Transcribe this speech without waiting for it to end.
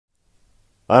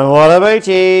And what about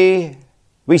ye?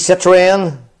 We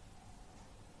Citroen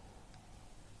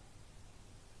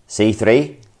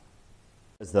C3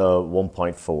 is the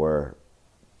 1.4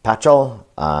 petrol,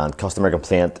 and customer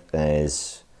complaint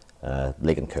is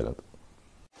leaking coolant.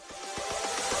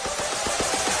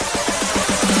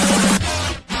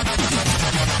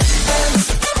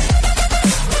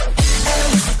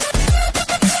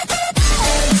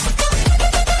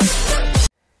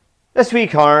 This wee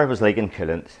car was leaking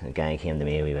coolant. A guy came to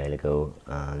me a wee while ago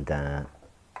and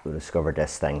we discovered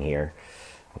this thing here.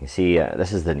 You can see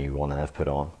this is the new one I've put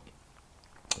on.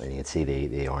 And you can see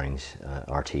the orange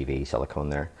RTV silicone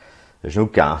there. There's no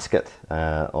gasket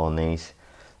on these.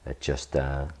 It just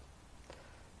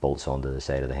bolts onto the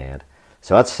side of the head.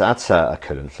 So that's a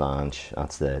coolant flange.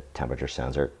 That's the temperature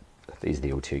sensor. These are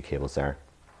the O2 cables there.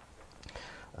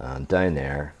 And down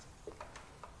there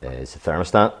is the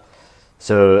thermostat.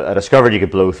 So I discovered you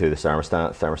could blow through the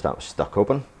thermostat. The thermostat was stuck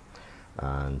open,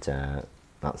 and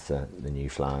that's the new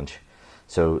flange.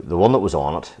 So the one that was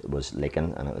on it was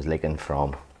leaking, and it was leaking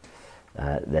from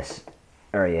this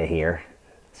area here.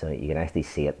 So you can actually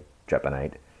see it dripping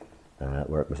out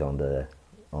where it was on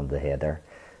the head there.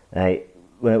 Now,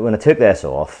 when I took this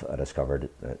off, I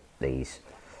discovered that they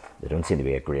don't seem to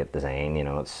be a great design. You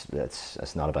know,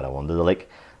 it's not a bit of wonder the leak,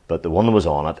 but the one that was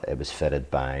on it was fitted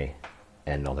by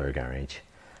another garage,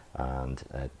 and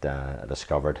I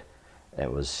discovered it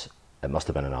must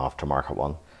have been an aftermarket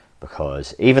one,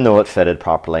 because even though it fitted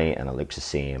properly and it looks the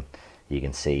same, you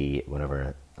can see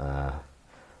whenever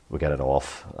we get it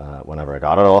off, whenever I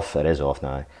got it off, it is off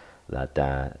now, that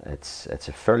it's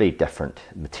a fairly different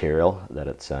material that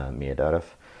it's made out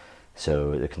of.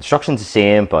 So the construction's the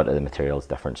same, but the material is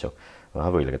different. So we'll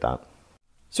have a wee look at that.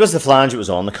 So it's the flange that was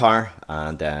on the car,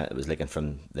 and it was leaking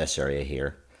from this area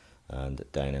here and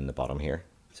down in the bottom here.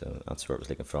 So that's where it was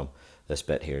leaking from. This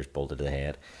bit here is bolted to the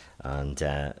head, and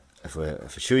if I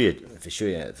show you, if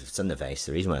it's in the vise,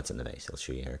 the reason why it's in the vise, I'll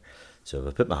show you here. So if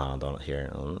I put my hand on it here,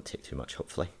 I'll not take too much,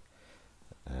 hopefully.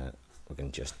 We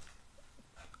can just,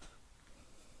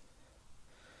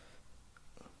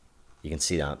 you can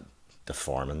see that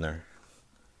deforming there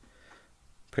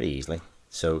pretty easily.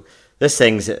 So this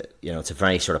thing's, you know, it's a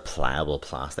very sort of pliable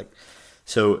plastic.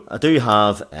 So I do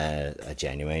have a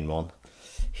genuine one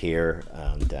here,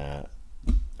 and I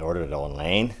ordered it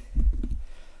online,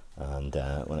 and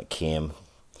when it came,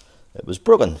 it was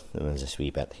broken. There was this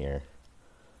wee bit here,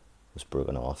 it was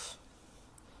broken off,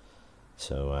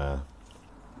 so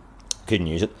couldn't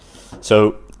use it.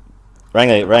 So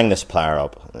rang the supplier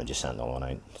up, and I just sent another one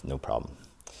out, no problem.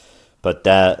 But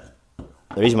the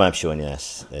reason why I'm showing you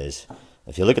this is,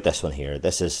 if you look at this one here,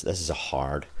 this is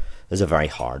a very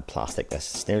hard plastic.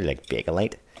 This is nearly like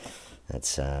Bakelite.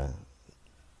 It's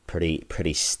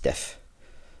pretty stiff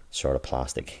sort of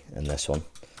plastic in this one.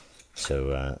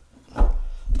 So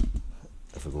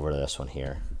if we go over to this one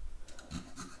here,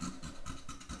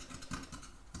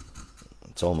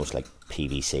 it's almost like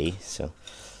PVC. So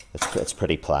it's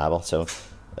pretty pliable. So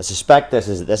I suspect this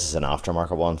is an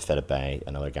aftermarket one fitted by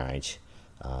another garage,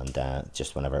 and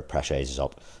just whenever it pressurizes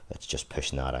up, it's just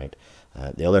pushing that out.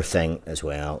 The other thing as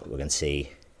well, we can see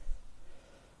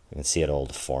it all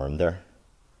deformed there,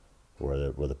 where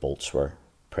the bolts were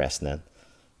pressing in.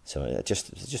 So it's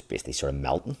just basically sort of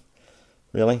melting,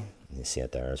 really. You see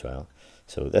it there as well.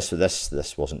 So this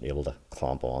wasn't able to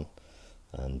clamp on,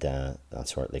 and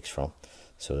that's where it leaks from.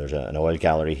 So there's an oil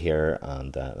gallery here,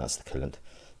 and that's the coolant,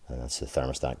 and that's the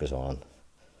thermostat goes on,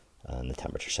 and the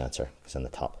temperature sensor is on the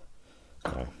top.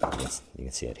 There, you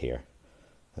can see it here.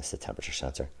 That's the temperature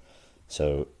sensor.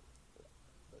 So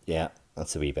yeah,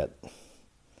 that's the wee bit.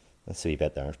 That's the wee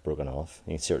bit there. It's broken off.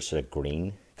 You can see it's sort of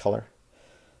green colour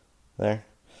there.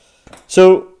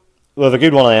 So we have a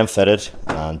good one of them fitted,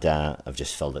 and I've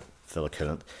just filled it with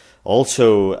coolant.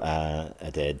 Also,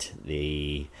 I did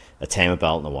a timer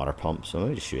belt and a water pump. So let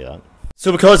me just show you that.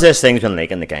 So because this thing's been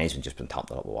leaking, the guy's just been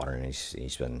topping it up with water, and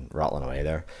he's been rattling away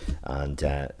there, and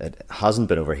it hasn't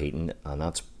been overheating, and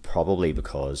that's probably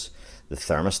because the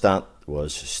thermostat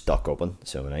was stuck open.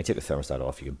 So when I take the thermostat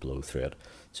off, you could blow through it.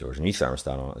 So there's a new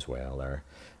thermostat on it as well there.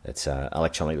 It's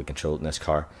electronically controlled in this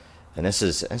car, and this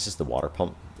is the water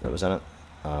pump that was in it,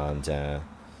 and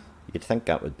you'd think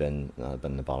that would have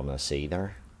been the bottom of the sea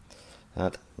there.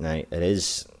 Now it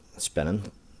is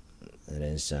spinning. It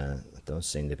is. It does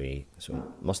seem to be. So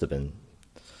it must have been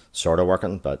sort of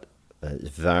working, but it's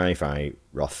very, very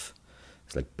rough.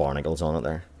 It's like barnacles on it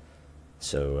there.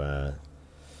 So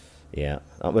yeah,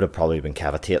 that would have probably been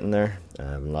cavitating there.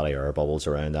 A lot of air bubbles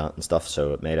around that and stuff.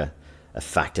 So it may have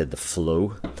affected the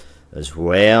flow as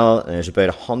well. And there's about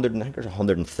 100. I think there's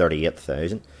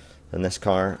 138,000 in this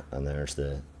car, and there's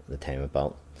the timing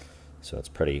belt. So it's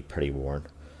pretty worn.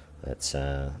 It's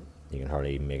you can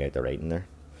hardly even make out the writing there.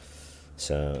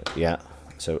 So yeah,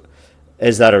 so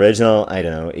is that original? I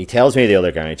don't know. He tells me the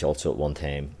other garage also at one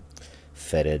time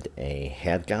fitted a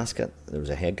head gasket. There was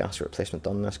a head gasket replacement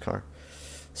done in this car.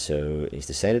 So he's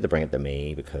decided to bring it to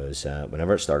me because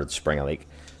whenever it started to spring a leak,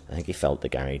 I think he felt the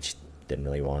garage didn't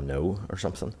really want to know or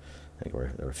something. I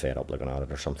think they were fed up looking at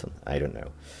it or something. I don't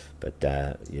know, but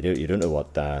you don't know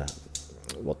what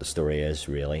the story is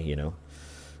really, you know.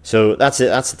 So that's it.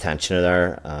 That's the tensioner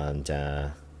there, and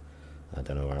I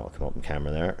don't know where it'll come up in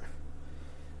camera there.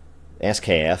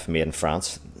 SKF, made in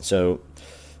France. So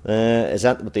is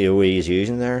that what the OE is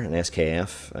using there? An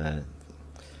SKF,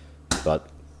 but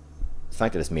the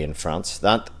fact that it's made in France,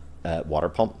 that water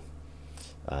pump,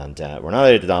 and we're not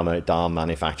allowed to dom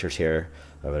manufacturers here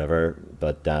or whatever,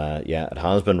 but yeah, it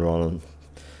has been running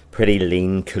pretty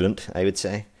lean coolant, I would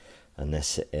say, and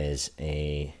this is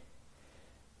a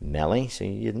Melee, so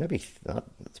you'd maybe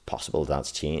it's possible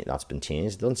that's been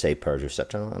changed. It doesn't say Peugeot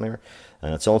Citroen on there,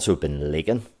 and it's also been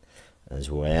leaking as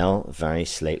well, very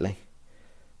slightly.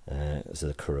 So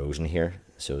the corrosion here,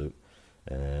 so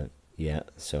yeah,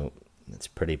 so it's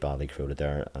pretty badly corroded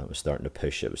there. It was starting to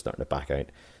push, it was starting to back out.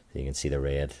 So you can see the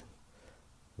red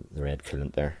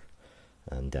coolant there,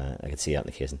 and I can see that in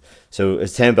the casing. So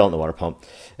it's timing belt and the water pump.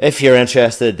 If you're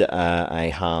interested,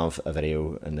 I have a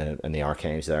video in the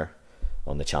archives there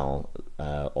on the channel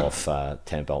of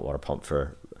timing belt water pump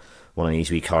for one of these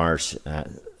wee cars,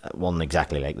 one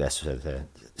exactly like this with the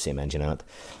same engine on it.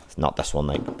 It's not this one,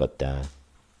 like, but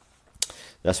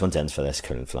this one's in for this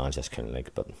coolant flange, this coolant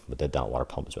like, but we did that water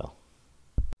pump as well.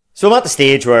 So I'm at the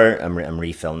stage where I'm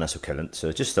refilling this with coolant, so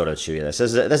I just thought I'd show you this.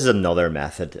 This is another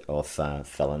method of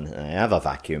filling. I have a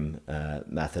vacuum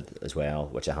method as well,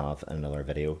 which I have in another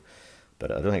video, but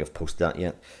I don't think I've posted that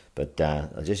yet. But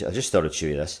I just thought I'd show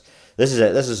you this. This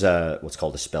is what's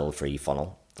called a spill-free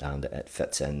funnel, and it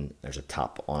fits in. There's a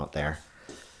tap on it there,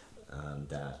 and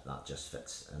that just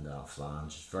fits into that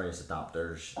flange. Various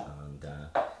adapters, and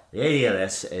the idea of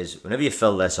this is whenever you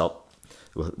fill this up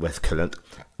with coolant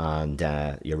and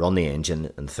you run the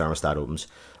engine and the thermostat opens,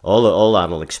 all that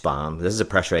will expand. This is a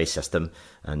pressurized system,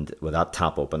 and with that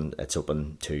tap open, it's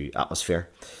open to atmosphere,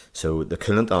 so the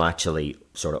coolant will actually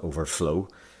sort of overflow.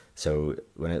 So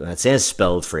when it says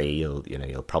spilled free,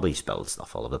 you'll probably spill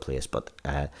stuff all over the place, but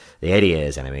the idea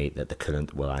is anyway that the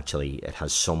coolant will actually, it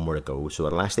has somewhere to go, so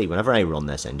it'll actually, whenever I run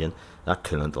this engine, that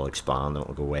coolant will expand and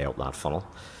it'll go way up that funnel.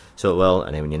 So it will,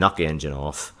 and then when you knock the engine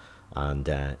off and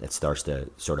it starts to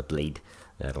sort of bleed,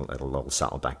 it'll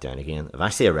settle back down again. I've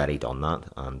actually already done that,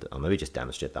 and I'll maybe just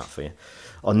demonstrate that for you.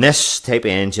 On this type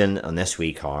of engine, on this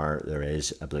wee car, there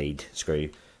is a bleed screw.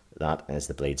 That is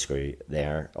the bleed screw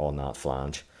there on that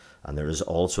flange, and there is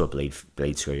also a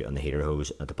bleed screw on the heater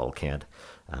hose at the bulkhead,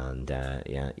 and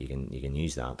yeah, you can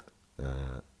use that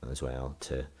as well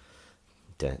to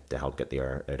help get the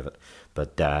air out of it.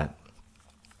 But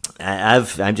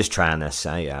I'm just trying this.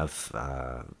 I've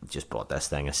just bought this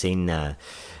thing. I've seen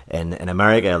in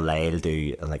America they'll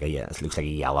do like it looks like a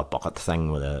yellow bucket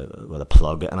thing with a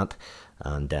plug in it,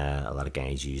 and a lot of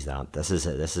guys use that. This is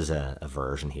a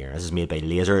version here. This is made by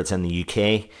Laser. It's in the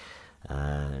UK.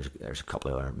 There's a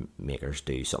couple of other makers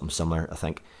do something similar, I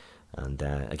think. And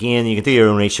again, you can do your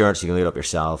own research. You can look it up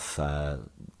yourself.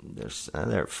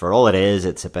 For all it is,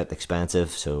 it's a bit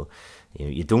expensive, so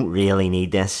you don't really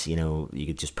need this. You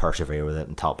could just persevere with it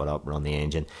and top it up, run the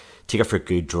engine, take it for a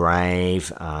good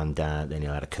drive, and then you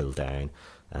let it cool down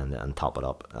and top it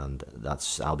up. And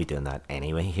I'll be doing that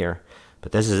anyway here.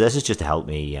 But this is just to help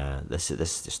me. This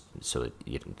is just so that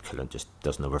coolant just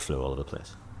doesn't overflow all over the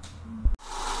place.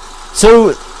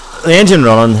 So the engine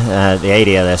running, the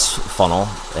idea of this funnel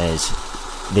is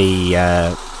the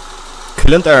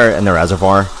coolant there in the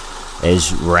reservoir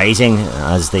is rising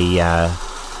as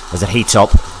it heats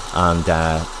up, and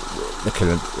the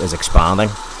coolant is expanding.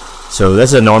 So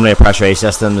this is normally a pressurized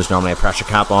system. There's normally a pressure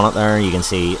cap on it there. You can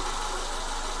see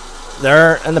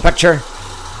there in the picture,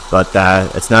 but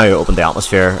it's now open to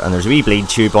atmosphere, and there's a wee bleed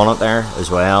tube on it there as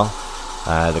well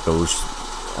that goes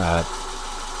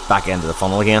back into the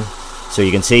funnel again. So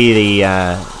you can see the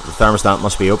thermostat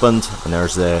must be opened, and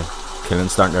there's the coolant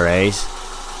starting to rise.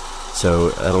 So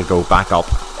it'll go back up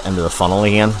into the funnel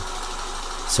again.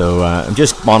 So I'm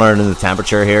just monitoring the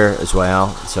temperature here as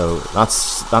well. So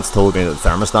that's told me that the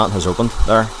thermostat has opened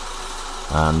there,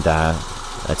 and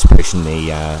it's pushing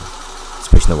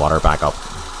the water back up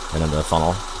and into the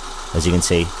funnel, as you can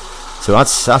see. So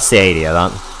that's the idea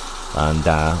of that. And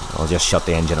I'll just shut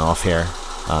the engine off here,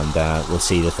 and we'll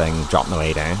see the thing dropping the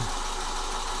way down.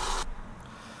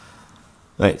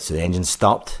 Right, so the engine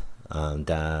stopped, and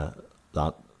that,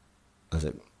 as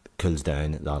it cools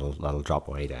down, that'll drop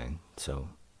way down. So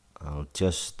I'll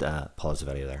just pause the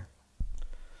video there.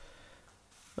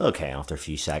 Okay, after a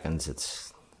few seconds,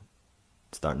 it's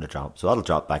starting to drop. So that'll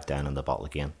drop back down in the bottle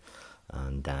again,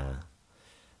 and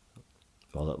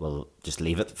we'll just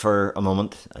leave it for a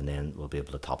moment, and then we'll be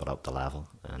able to top it up to level,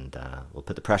 and we'll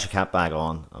put the pressure cap back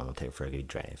on, and we'll take it for a good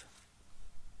drive.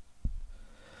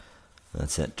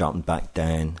 That's it, dropping back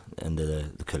down into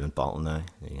the coolant bottle now.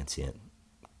 You can see it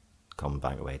coming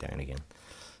back way down again.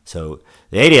 So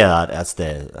the idea of that's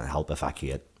to help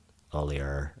evacuate all the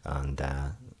air, and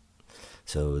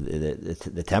so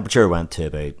the temperature went to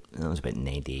about, it was about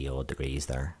 90 odd degrees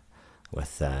there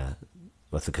with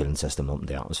the cooling system up in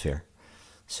the atmosphere.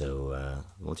 So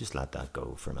we'll just let that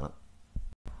go for a minute.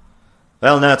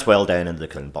 Well, now it's well down into the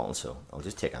coolant bottle, so I'll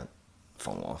just take that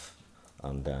funnel off,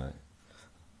 and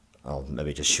I'll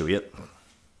maybe just show you it.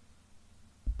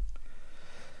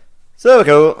 So there we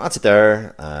go, that's it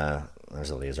there. There's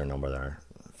a laser number there,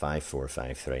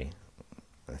 5453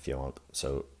 if you want.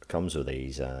 So it comes with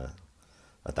these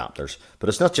adapters, but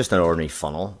it's not just an ordinary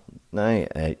funnel. Now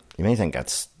you may think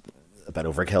that's a bit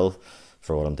overkill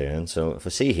for what I'm doing. So if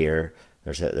I see here,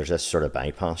 there's this sort of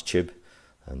bypass tube,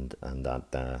 and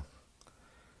that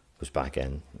goes back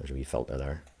in. There's a wee filter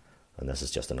there, and this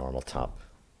is just a normal tap.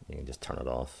 You can just turn it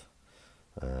off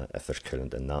if there's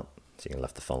coolant in that, so you can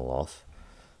lift the funnel off.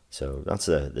 So that's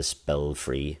the spill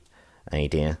free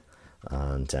idea,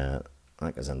 and that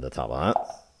goes in the top of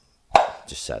that,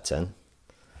 just sets in,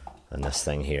 and this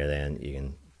thing here, then you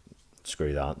can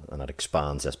screw that, and it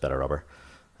expands this bit of rubber,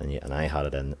 and I had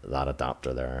it in that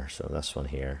adapter there. So this one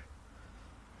here,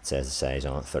 it says the size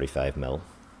on it, 35mm,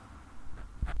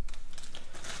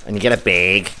 and you get a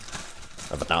bag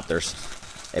of adapters,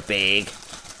 a bag.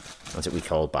 That's what we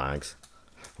call bags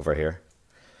over here.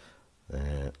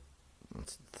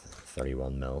 It's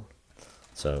 31mm.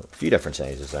 So a few different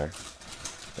sizes there.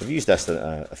 I've used this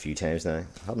a few times now.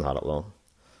 I haven't had it long.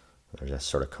 There's this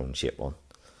sort of cone shaped one.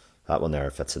 That one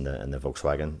there fits in the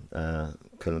Volkswagen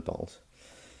coolant bottles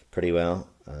pretty well.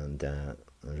 And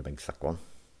there's a big thick one.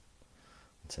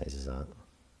 What size is that?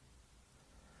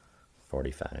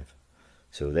 45.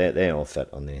 So they all fit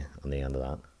on the end of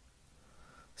that.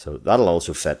 So that'll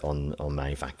also fit on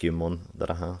my vacuum one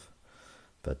that I have.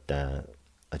 But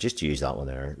I just use that one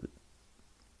there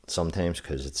sometimes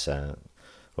because it's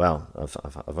well,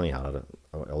 I've only had it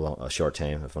a short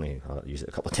time. I've only used it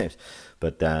a couple of times,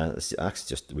 but it's actually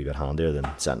just a wee bit handier than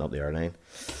setting up the airline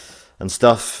and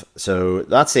stuff. So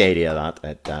that's the idea of that.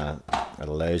 It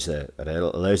allows the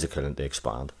coolant to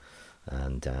expand,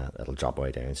 and it'll drop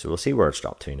way down. So we'll see where it's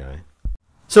dropped to now.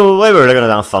 So while we're looking at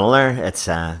that funnel there, it's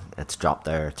dropped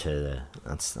there to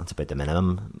that's about the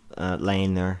minimum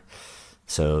line there.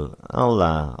 So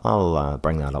I'll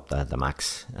bring that up to the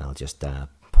max. I'll just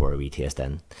pour a wee taste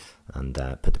in, and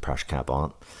put the pressure cap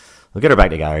on. We'll get her back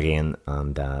together again,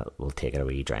 and we'll take it a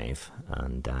wee drive.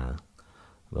 And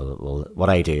what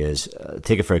I do is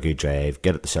take it for a good drive,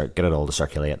 get it all to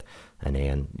circulate, and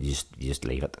then you just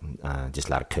leave it, just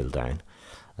let it cool down,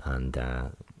 and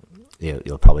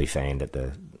you'll probably find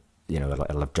that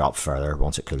it'll drop further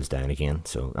once it cools down again.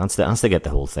 So that's to get the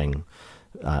whole thing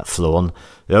flowing.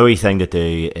 The only thing to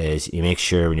do is you make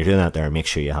sure when you're doing that there, make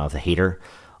sure you have the heater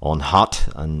on hot,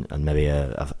 and maybe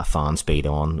a fan speed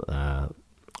on,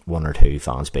 1 or 2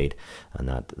 fan speed, and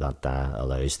that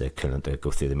allows the coolant to go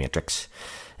through the matrix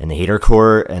in the heater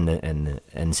core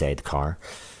inside the car.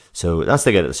 So that's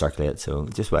to get it to circulate. So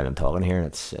just while I'm talking here,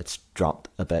 it's dropped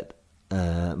a bit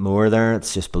more there.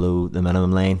 It's just below the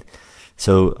minimum line.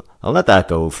 So I'll let that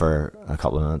go for a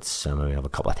couple of minutes, and maybe have a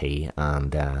cup of tea,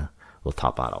 and we'll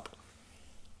top that up.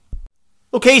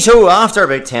 Okay, so after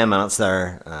about 10 minutes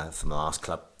there from the last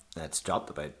clip, it's dropped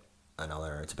about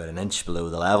it's about an inch below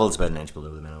the level. It's about an inch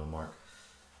below the minimum mark.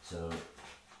 So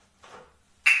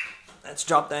it's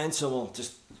dropped down, so we'll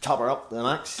just top her up to the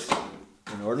max.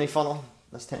 An ordinary funnel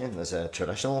this time. There's a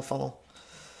traditional funnel.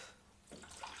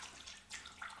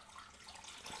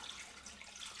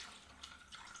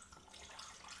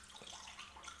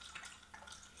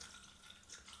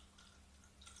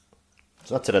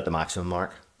 So that's it at the maximum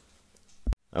mark.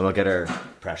 And we'll get our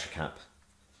pressure cap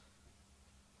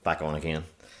back on again.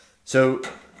 So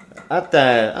at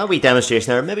the wee demonstration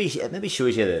there, it maybe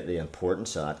shows you the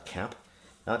importance of that cap.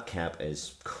 That cap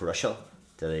is crucial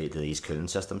to these cooling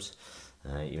systems.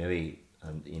 You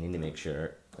need to make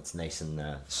sure it's nice and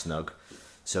snug.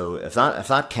 So if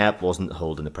that cap wasn't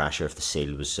holding the pressure, if the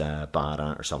seal was bad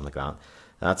on it or something like that,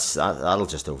 that'll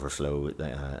just overflow.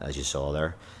 As you saw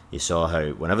there, you saw how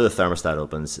whenever the thermostat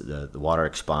opens, the water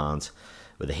expands.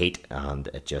 with the heat, and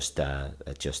it just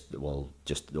will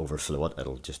just overflow it.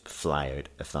 It'll just fly out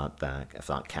if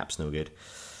that cap's no good.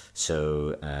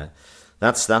 So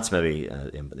that's maybe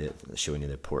showing you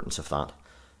the importance of that.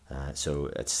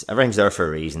 So everything's there for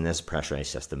a reason. This pressurized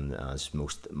system, as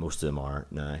most of them are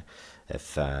now.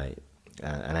 If and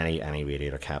any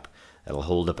radiator cap, it'll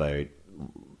hold about.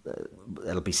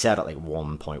 It'll be set at like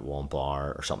 1.1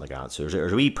 bar or something like that. So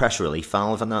there's a wee pressure relief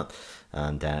valve in that,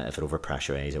 and if it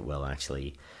overpressurizes, it will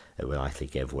actually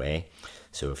give way.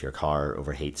 So if your car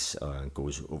overheats and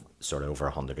goes sort of over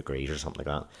 100 degrees or something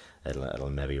like that,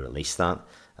 it'll maybe release that.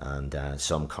 And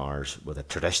some cars with a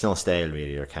traditional style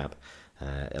radiator cap,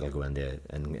 it'll go into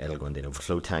an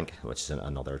overflow tank, which is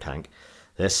another tank.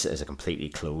 This is a completely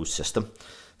closed system,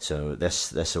 so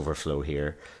this overflow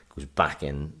here goes back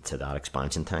into that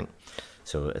expansion tank.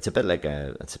 So it's a bit like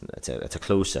it's a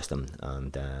closed system,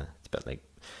 and it's a bit like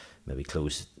maybe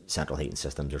closed central heating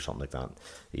systems or something like that.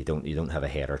 You don't have a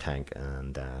header tank,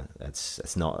 and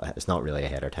it's not really a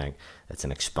header tank. It's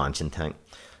an expansion tank,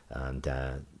 and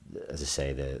as I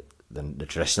say, the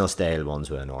traditional style ones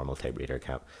with a normal type radiator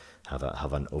cap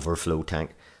have an overflow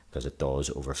tank, because it does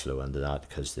overflow into that,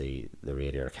 because the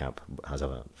radiator cap has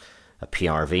a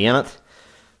PRV in it.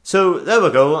 So there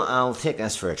we go. I'll take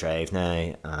this for a drive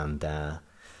now and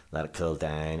let it cool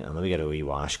down, and maybe get a wee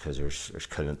wash, because there's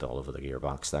coolant all over the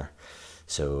gearbox there.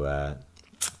 So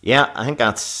yeah, I think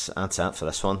that's it for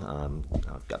this one.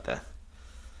 I've got the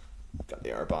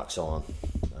airbox on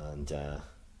and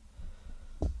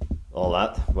all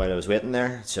that while I was waiting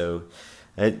there. So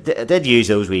I did use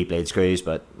those wee blade screws,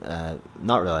 but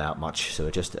not really that much. So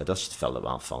it just filled it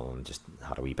off full, and just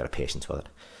had a wee bit of patience with it.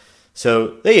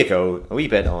 So there you go, a wee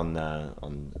bit on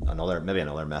another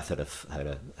method of how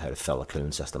to fill a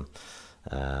cooling system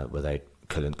without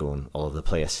coolant going all over the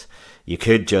place. You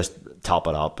could just top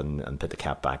it up and put the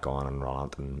cap back on and run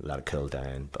it and let it cool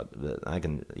down, but I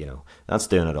can, that's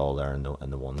doing it all there in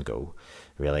the one go,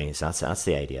 really. So that's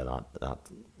the idea of that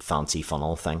fancy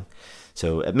funnel thing.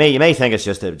 So you may think it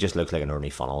just looks like an ordinary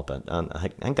funnel, but I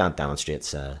think that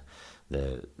demonstrates the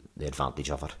advantage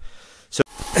of it. So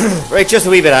right, just a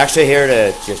wee bit extra here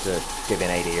to give you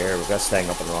an idea. We've got this thing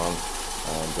up and running,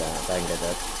 and if I can get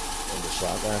that in the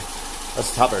shot there. That's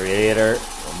the top of the radiator.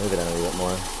 I'll move it in a wee bit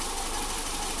more.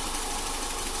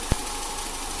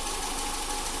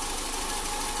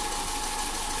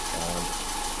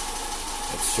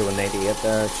 It's showing 98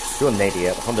 there. It's showing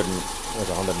 98. 100. There's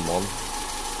 101.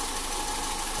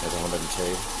 There's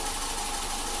 102.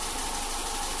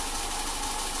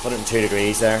 102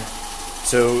 degrees there.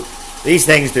 So these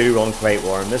things do run quite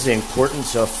warm. This is the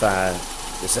importance of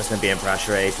the system being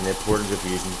pressurized, and the importance of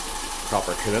using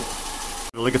proper coolant.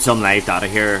 We'll look at some live data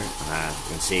here. You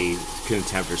can see coolant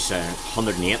temperature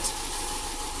 108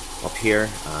 up here,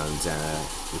 and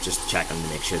we're just checking to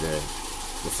make sure the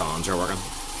fans are working.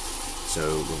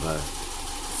 So with a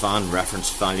fan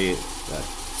reference value at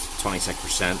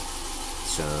 26%.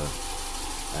 So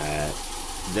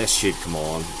this should come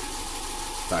on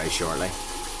very shortly,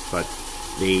 but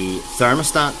the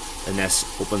thermostat in this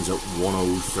opens at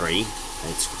 103.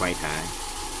 It's quite high,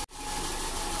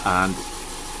 and the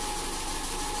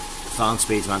fan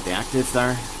speed's went deactive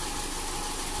there,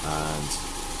 and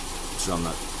it's running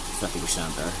at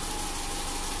 50% there,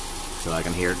 so I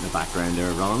can hear it in the background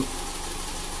there running.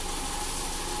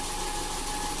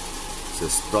 So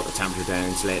it's brought the temperature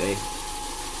down slightly.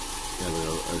 There we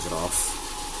go, there's it off,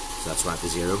 so that's went to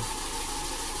 0.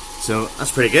 So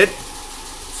that's pretty good.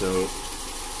 So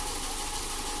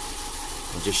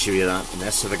I'll just show you that in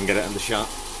this, if I can get it in the shot.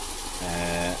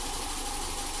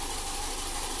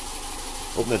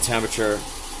 Open the temperature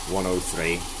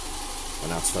 103,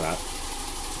 and that's for that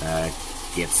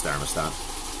Gates thermostat.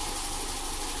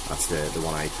 That's the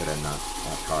one I put in that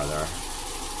car there.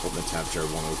 Open the temperature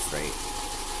 103.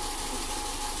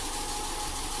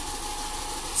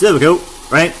 So there we go.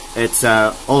 Right, it's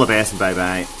all the best and bye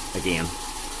bye again.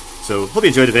 So hope you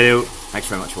enjoyed the video. Thanks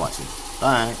very much for watching.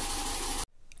 Bye.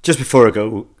 Just before I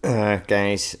go,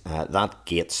 guys, that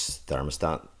Gates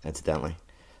thermostat, incidentally,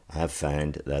 I have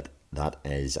found that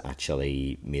is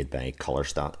actually made by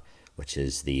Colorstat, which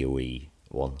is the OE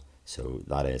one. So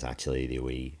that is actually the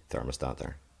OE thermostat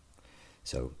there.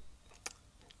 So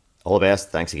all the best.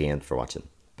 Thanks again for watching.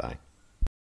 Bye.